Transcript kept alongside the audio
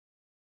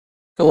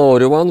Hello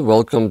everyone,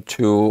 welcome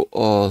to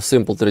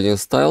Simple Trading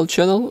Style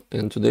channel,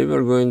 and today we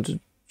are going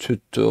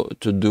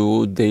to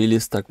do daily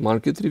stock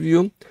market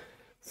review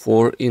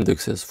for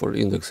indexes,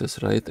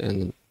 right?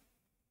 And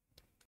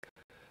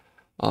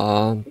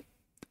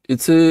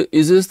it's a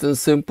easiest and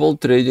simple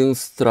trading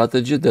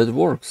strategy that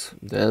works.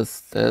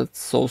 That's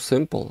so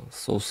simple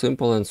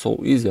and so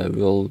easy. I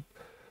will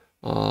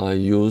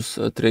use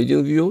a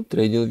trading view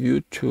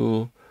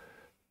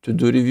to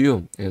do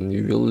review, and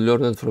you will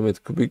learn it from it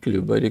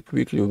very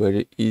quickly,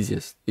 very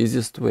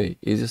easiest way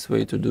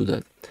to do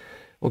that.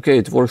 Okay,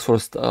 it works for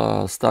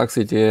stocks,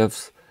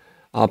 ETFs,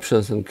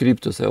 options, and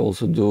cryptos. I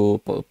also do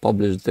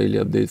publish daily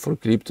update for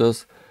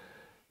cryptos.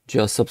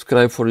 Just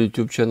subscribe for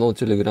YouTube channel,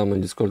 Telegram,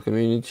 and Discord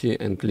community,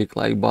 and click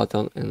like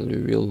button, and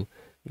you will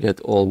get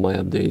all my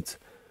updates.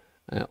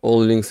 All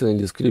links in the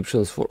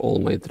descriptions for all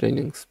my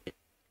trainings.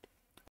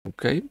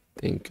 Okay,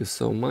 thank you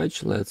so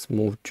much. Let's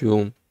move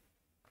to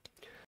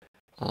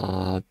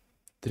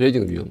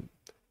trading view.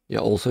 Yeah,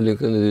 also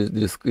link in the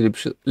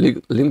description.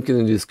 Link in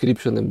the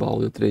description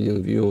about the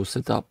trading view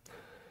setup.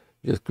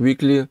 Just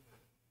quickly,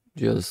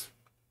 this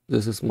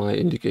is my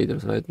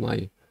indicators, right?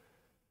 My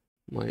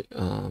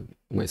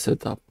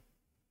setup.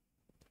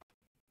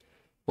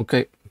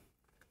 Okay,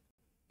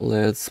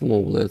 let's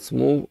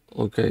move.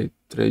 Okay,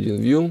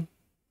 trading view.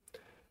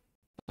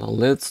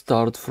 Let's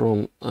start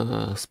from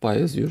SPY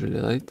as usually,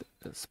 right?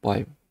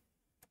 SPY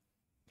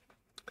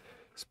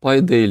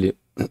daily.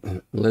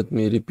 Let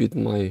me repeat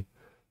my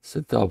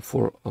setup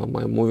for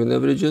my moving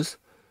averages.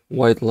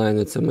 White line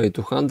it's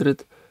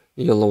MA200,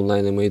 yellow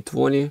line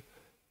MA20,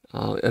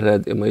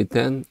 red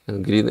MA10,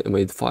 and green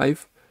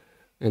MA5,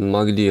 and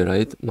MACD,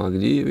 right?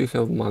 MACD, we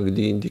have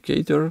MACD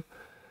indicator.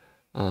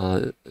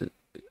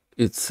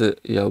 It's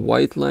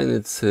white line,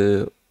 it's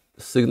a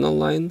signal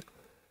line,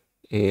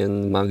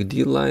 and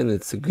MACD line,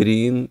 it's a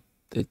green,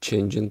 the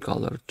changing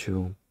color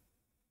to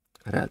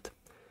red.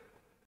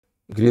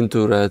 Green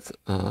to red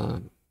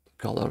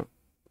color.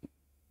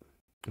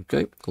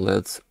 Okay,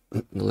 let's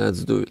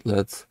do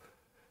it.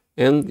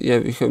 And yeah,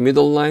 we have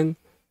middle line.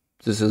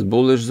 This is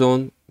bullish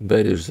zone,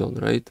 bearish zone,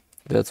 right?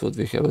 That's what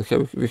we have.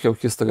 We have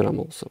histogram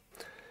also.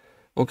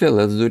 Okay,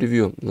 let's do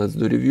review.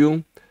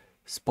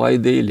 SPY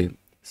daily.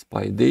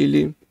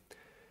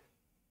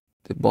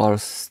 The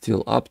bars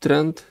still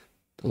uptrend.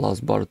 The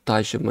last bar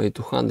touch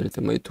MA200.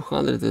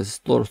 MA200 is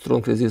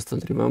strong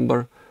resistance.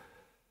 Remember?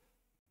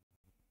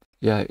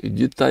 Yeah, it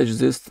did touch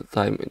this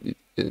time.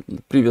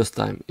 Previous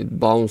time it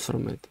bounced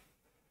from it.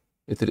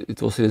 It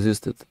was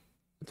resisted.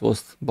 It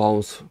was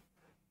bounced.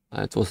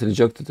 It was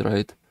rejected,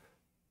 right?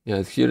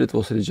 Yeah, here it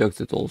was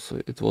rejected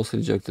also. It was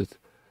rejected.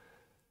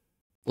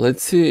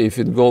 Let's see if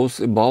it goes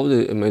above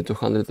the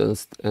MA200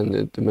 and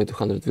the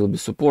MA200 will be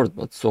support.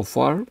 But so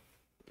far,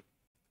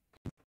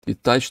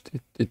 it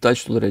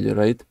touched already,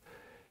 right?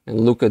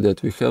 And look at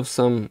that. We have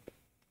some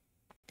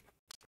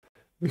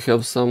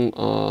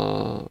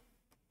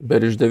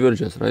bearish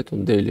divergence, right,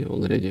 on daily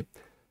already.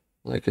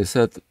 Like I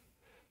said,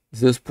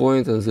 this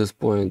point and this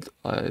point,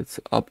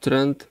 it's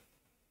uptrend.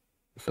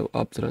 We have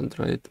uptrend,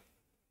 right?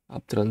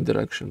 Uptrend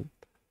direction.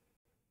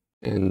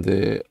 And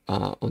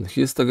on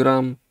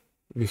histogram,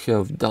 we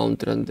have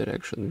downtrend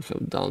direction.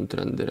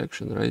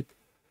 Right?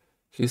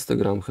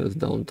 Histogram has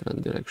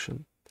downtrend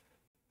direction.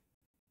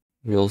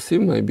 We'll see.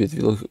 Maybe it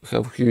will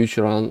have huge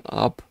run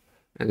up,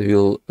 and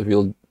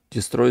will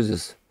destroy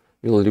this.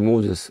 We'll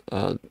remove this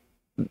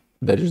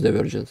bearish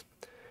divergence.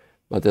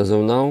 But as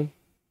of now,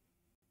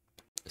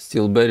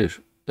 still bearish.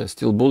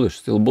 Still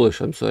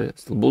bullish. I'm sorry.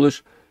 Still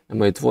bullish.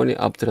 MA20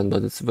 uptrend,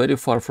 but it's very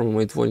far from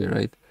MA20,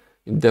 right?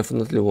 It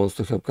definitely wants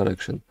to have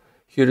correction.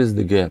 Here is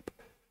the gap,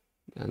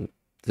 and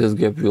this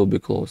gap will be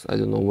closed. I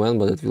don't know when,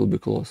 but it will be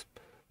closed.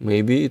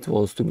 Maybe it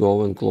wants to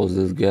go and close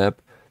this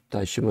gap,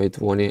 touch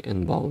MA20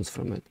 and bounce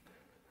from it.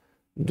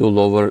 Do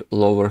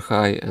lower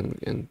high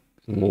and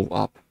move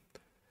up.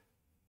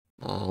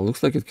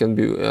 Looks like it can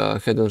be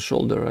head and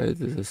shoulder, right?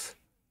 This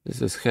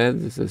is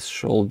head, this is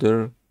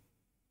shoulder,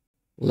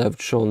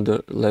 left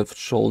shoulder,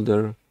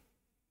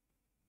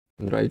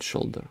 and right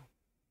shoulder.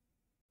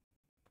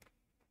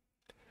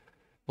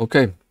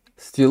 Okay,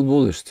 still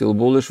bullish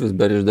with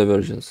bearish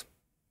divergence.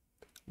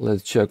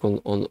 Let's check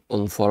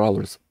on 4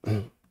 hours.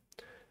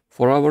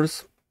 4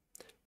 hours,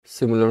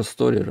 similar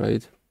story,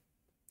 right?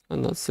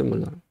 And not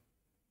similar,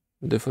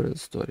 different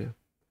story.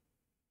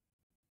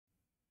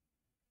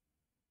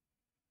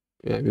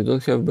 Yeah, we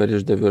don't have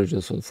bearish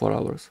divergence on 4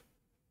 hours.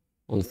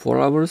 On 4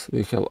 hours,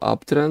 we have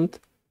uptrend.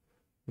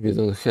 We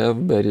don't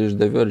have bearish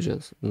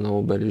divergence.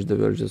 No bearish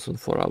divergence on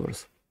 4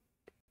 hours.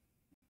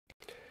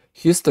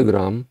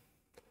 Histogram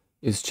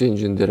is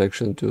changing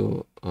direction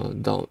to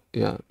down.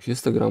 Yeah,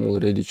 histogram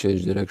already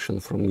changed direction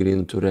from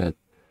green to red.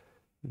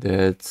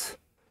 That's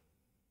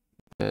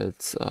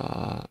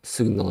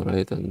signal,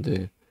 right? And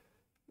the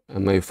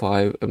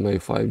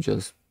MA5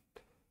 just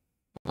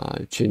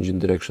changing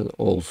direction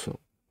also.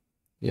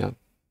 Yeah,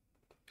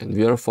 and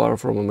we are far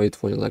from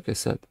MA20, like I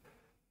said.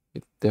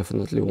 It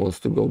definitely wants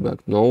to go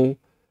back. No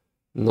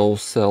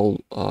sell.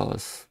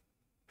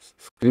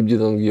 Script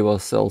didn't give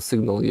us sell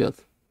signal yet.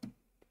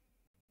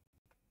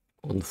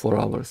 on 4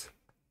 hours.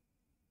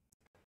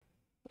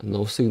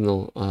 No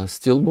signal.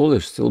 Still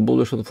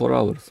bullish on 4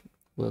 hours.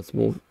 Let's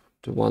move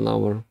to 1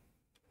 hour.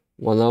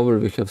 1 hour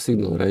we have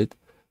signal, right?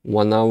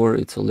 1 hour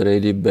it's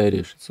already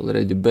bearish. It's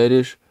already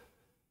bearish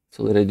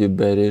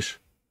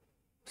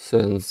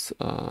since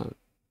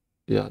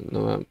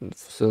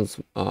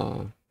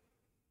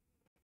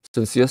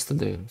since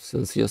yesterday.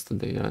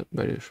 Yeah,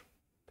 bearish.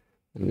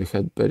 And we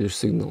had bearish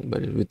signal,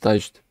 we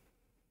touched.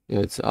 Yeah,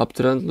 it's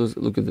uptrend.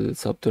 Look at it,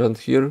 it's uptrend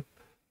here,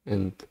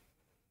 and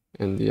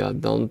yeah,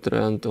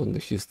 downtrend on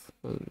the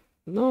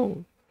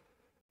no,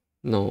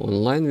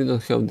 online we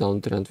don't have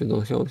downtrend, we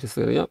don't have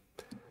history. Yeah,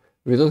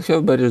 we don't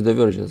have bearish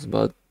divergence,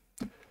 but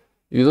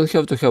you don't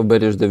have to have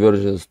bearish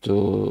divergence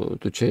to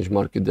change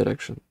market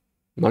direction.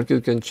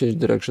 Market can change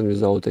direction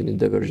without any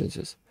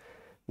divergences,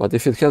 but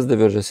if it has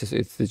divergences,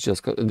 it's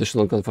just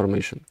additional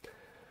confirmation.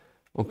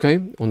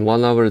 Okay, on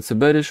 1 hour it's a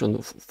bearish,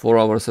 on 4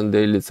 hours and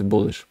daily it's a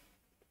bullish.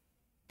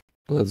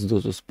 Let's do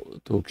to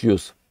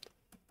Qs.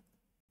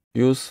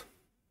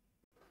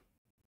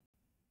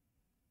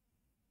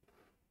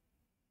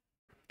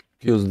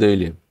 Qs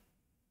daily.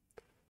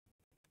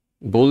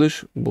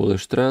 Bullish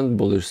trend,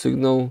 bullish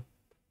signal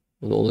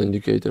on all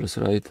indicators,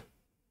 right?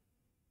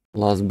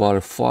 Last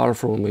bar far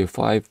from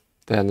A5,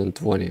 10 and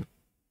 20.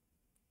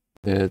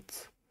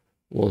 That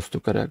wants to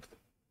correct.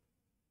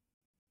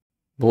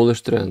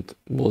 Bullish trend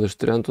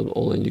on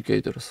all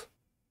indicators.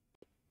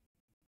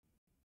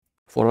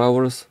 4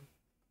 hours.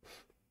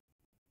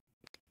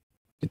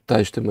 It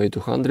touched MA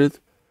 200.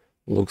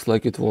 Looks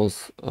like it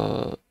wants.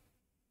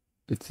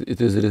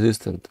 It is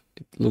resistant.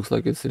 It looks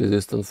like it's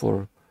resistant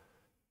for.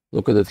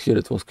 Look at it here.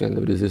 It was kind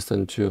of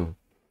resistant too.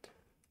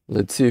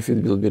 Let's see if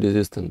it will be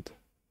resistant.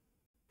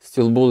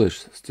 Still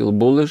bullish.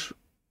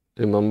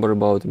 Remember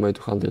about MA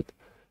 200.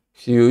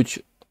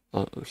 Huge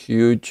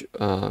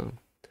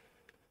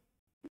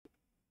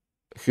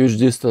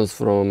distance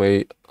from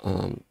MA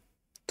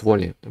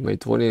 20. MA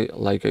 20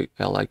 like a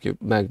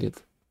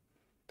magnet.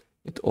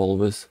 It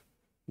always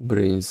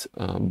brings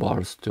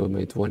bars to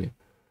MA 20.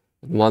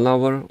 1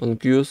 hour on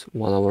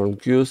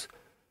Qs.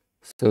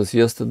 Since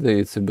yesterday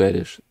it's a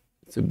bearish.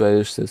 It's a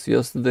bearish since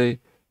yesterday,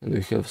 and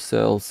we have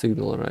sell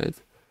signal, right?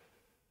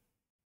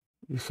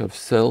 We have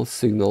sell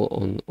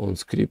signal on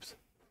script.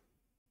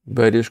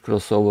 Bearish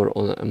crossover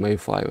on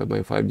MA5.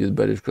 MA5 did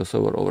bearish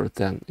crossover over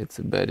 10. It's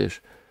a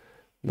bearish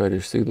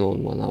signal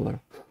on 1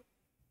 hour.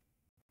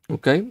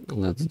 Okay,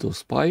 let's do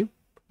SPY.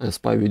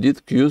 SPY we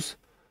did Qs,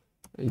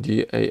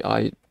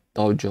 DAI,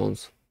 Dow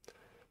Jones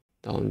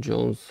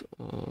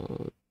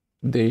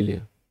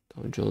daily.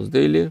 Dow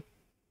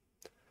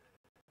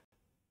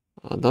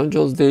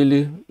Jones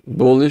daily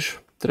bullish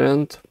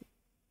trend.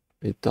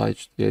 It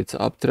touched, yeah, it's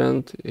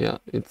uptrend. Yeah,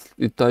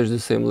 it touched the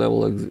same level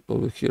like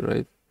over here,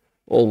 right?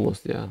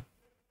 Almost, yeah.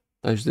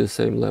 Touched the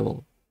same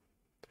level.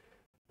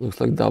 Looks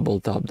like double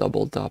tap,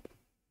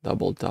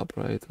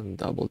 right? And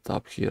double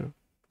tap here.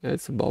 Yeah,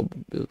 it's about a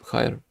bit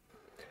higher.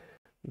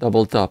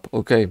 Double tap,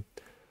 okay.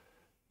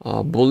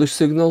 Bullish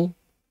signal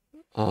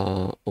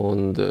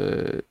on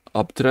the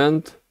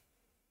uptrend,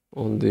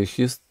 on the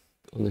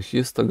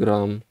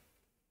histogram.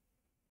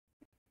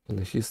 On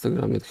the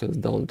histogram it has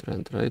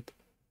downtrend, right?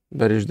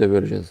 Bearish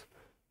divergence,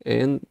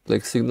 and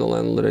like signal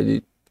line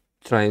already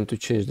trying to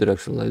change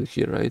direction, like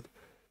here, right?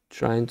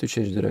 Trying to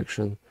change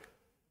direction,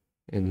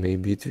 and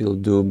maybe it will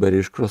do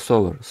bearish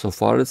crossover. So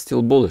far it's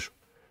still bullish.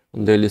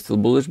 On daily still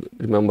bullish.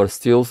 Remember,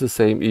 still the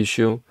same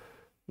issue.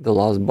 The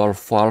last bar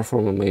far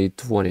from MA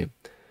 20.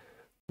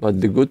 But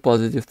the good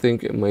positive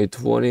thing, MA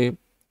 20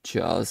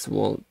 just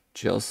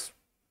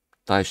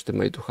touched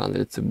MA 200.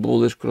 It's a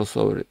bullish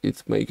crossover.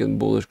 It's making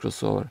bullish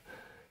crossover.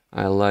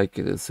 I like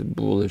it. It's a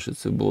bullish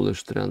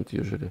trend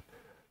usually.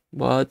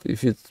 But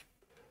if it's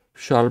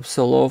sharp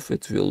sell-off,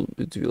 it will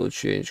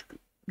change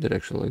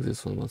direction like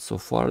this one. But so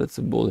far it's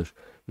a bullish.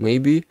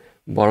 Maybe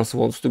bars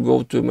wants to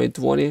go to MA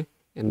 20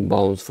 and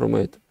bounce from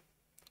it.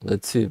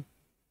 Let's see.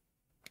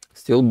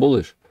 Still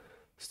bullish,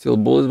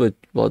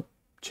 but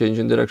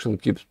changing direction.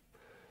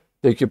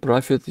 Take a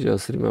profit.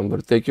 Just remember,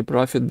 take a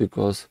profit,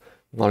 because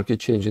market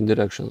changing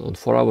direction on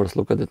 4 hours.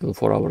 Look at it on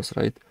 4 hours,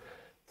 right?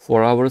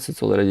 4 hours,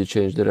 it's already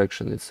changed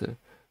direction. It's a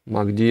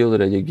MACD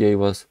already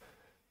gave us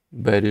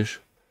bearish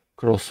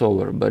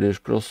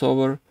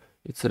crossover.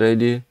 It's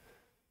ready.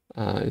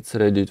 It's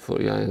ready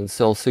for, yeah, and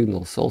sell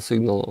signal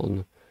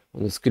on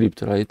the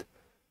script, right?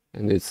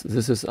 And this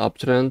is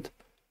uptrend.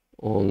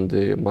 On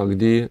the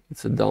MACD,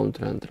 it's a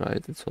downtrend,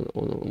 right? It's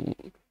on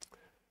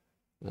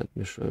let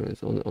me show you.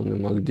 It's on the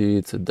MACD,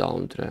 it's a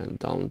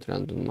downtrend on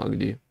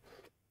MACD.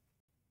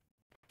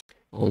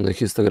 On the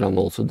histogram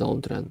also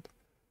downtrend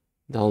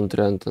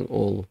and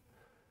all.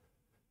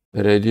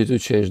 Ready to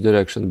change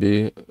direction.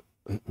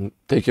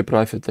 Take a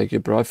profit,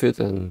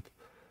 and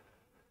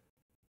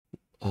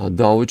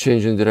Dow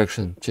changing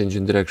direction.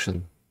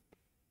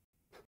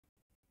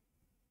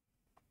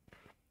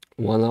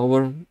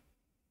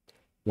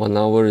 1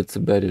 hour it's a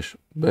bearish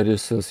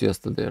since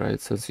yesterday,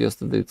 right? Since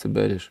yesterday it's a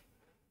bearish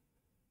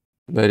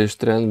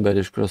trend,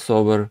 bearish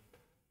crossover,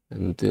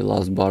 and the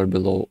last bar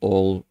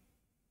below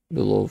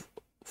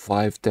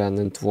 5, 10,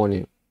 and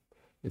 20.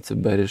 It's a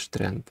bearish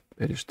trend.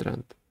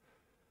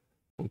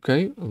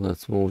 Okay,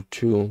 let's move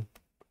to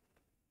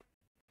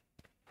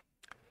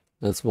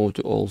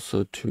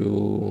also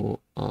to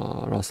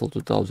Russell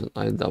 2000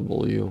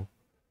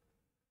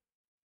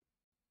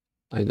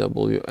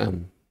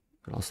 IWM.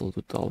 Russell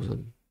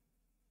 2000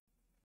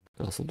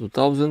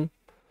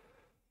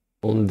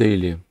 on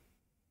daily.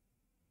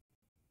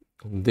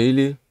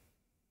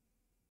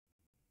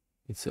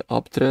 It's an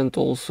uptrend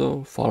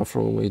also, far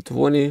from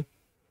 820.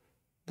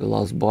 The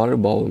last bar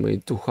above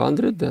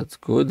 8200. That's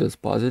good. That's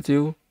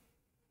positive.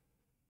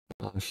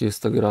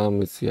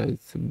 Histogram, it's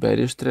a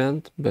bearish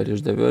trend,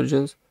 bearish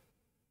divergence.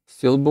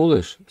 Still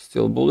bullish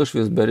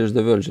with bearish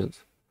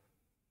divergence.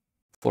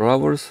 4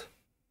 hours,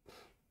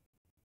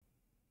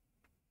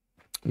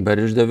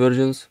 bearish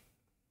divergence,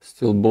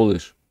 still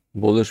bullish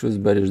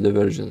with bearish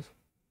divergence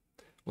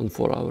on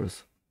 4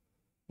 hours.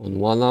 On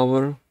 1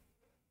 hour,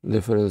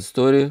 different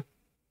story.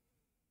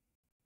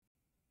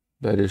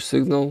 Bearish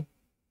signal,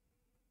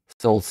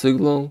 sell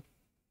signal,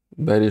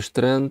 bearish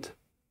trend,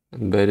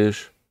 and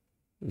bearish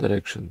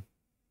direction.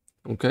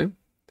 Okay.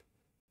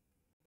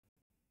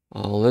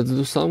 Let's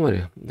do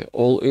summary.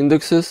 All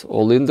indexes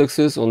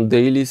on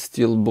daily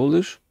still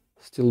bullish.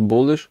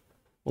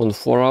 On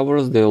 4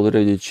 hours they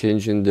already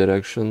changing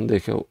direction. They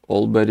have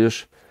all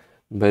bearish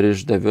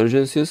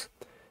divergences.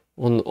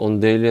 On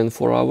daily and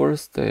 4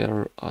 hours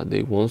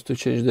they want to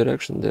change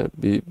direction.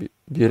 Be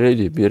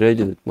ready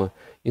that my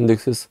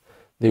indexes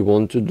they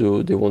want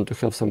to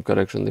have some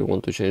correction. They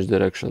want to change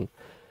direction.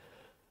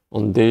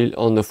 On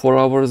the 4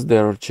 hours they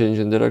are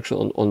changing direction.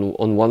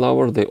 On 1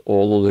 hour they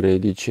all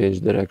already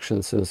changed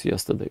direction since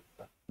yesterday.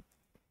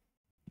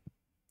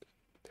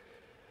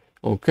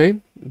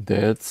 Okay,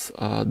 that's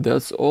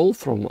all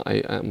from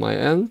my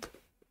end.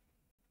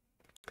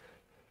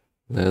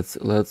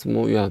 Let's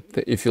move. Yeah,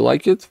 if you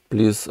like it,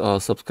 please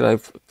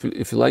subscribe.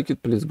 If you like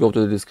it, please go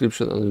to the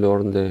description and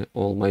learn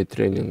all my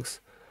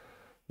trainings.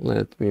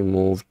 Let me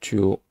move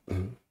to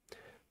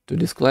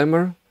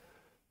disclaimer.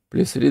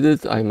 Please read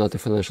it. I'm not a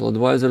financial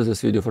advisor.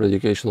 This video for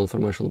educational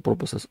informational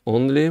purposes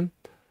only.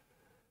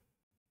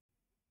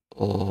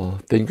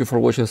 Thank you for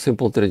watching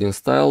simple trading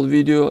style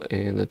video,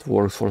 and it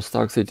works for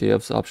stocks,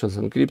 ETFs, options,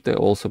 and crypto. I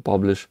also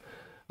publish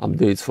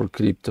updates for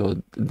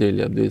crypto,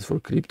 daily updates for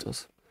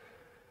cryptos.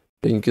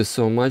 Thank you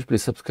so much.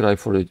 Please subscribe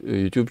for the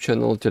YouTube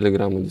channel,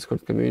 Telegram, and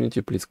Discord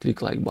community. Please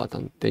click like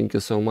button. Thank you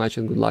so much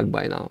and good luck.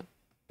 Bye now.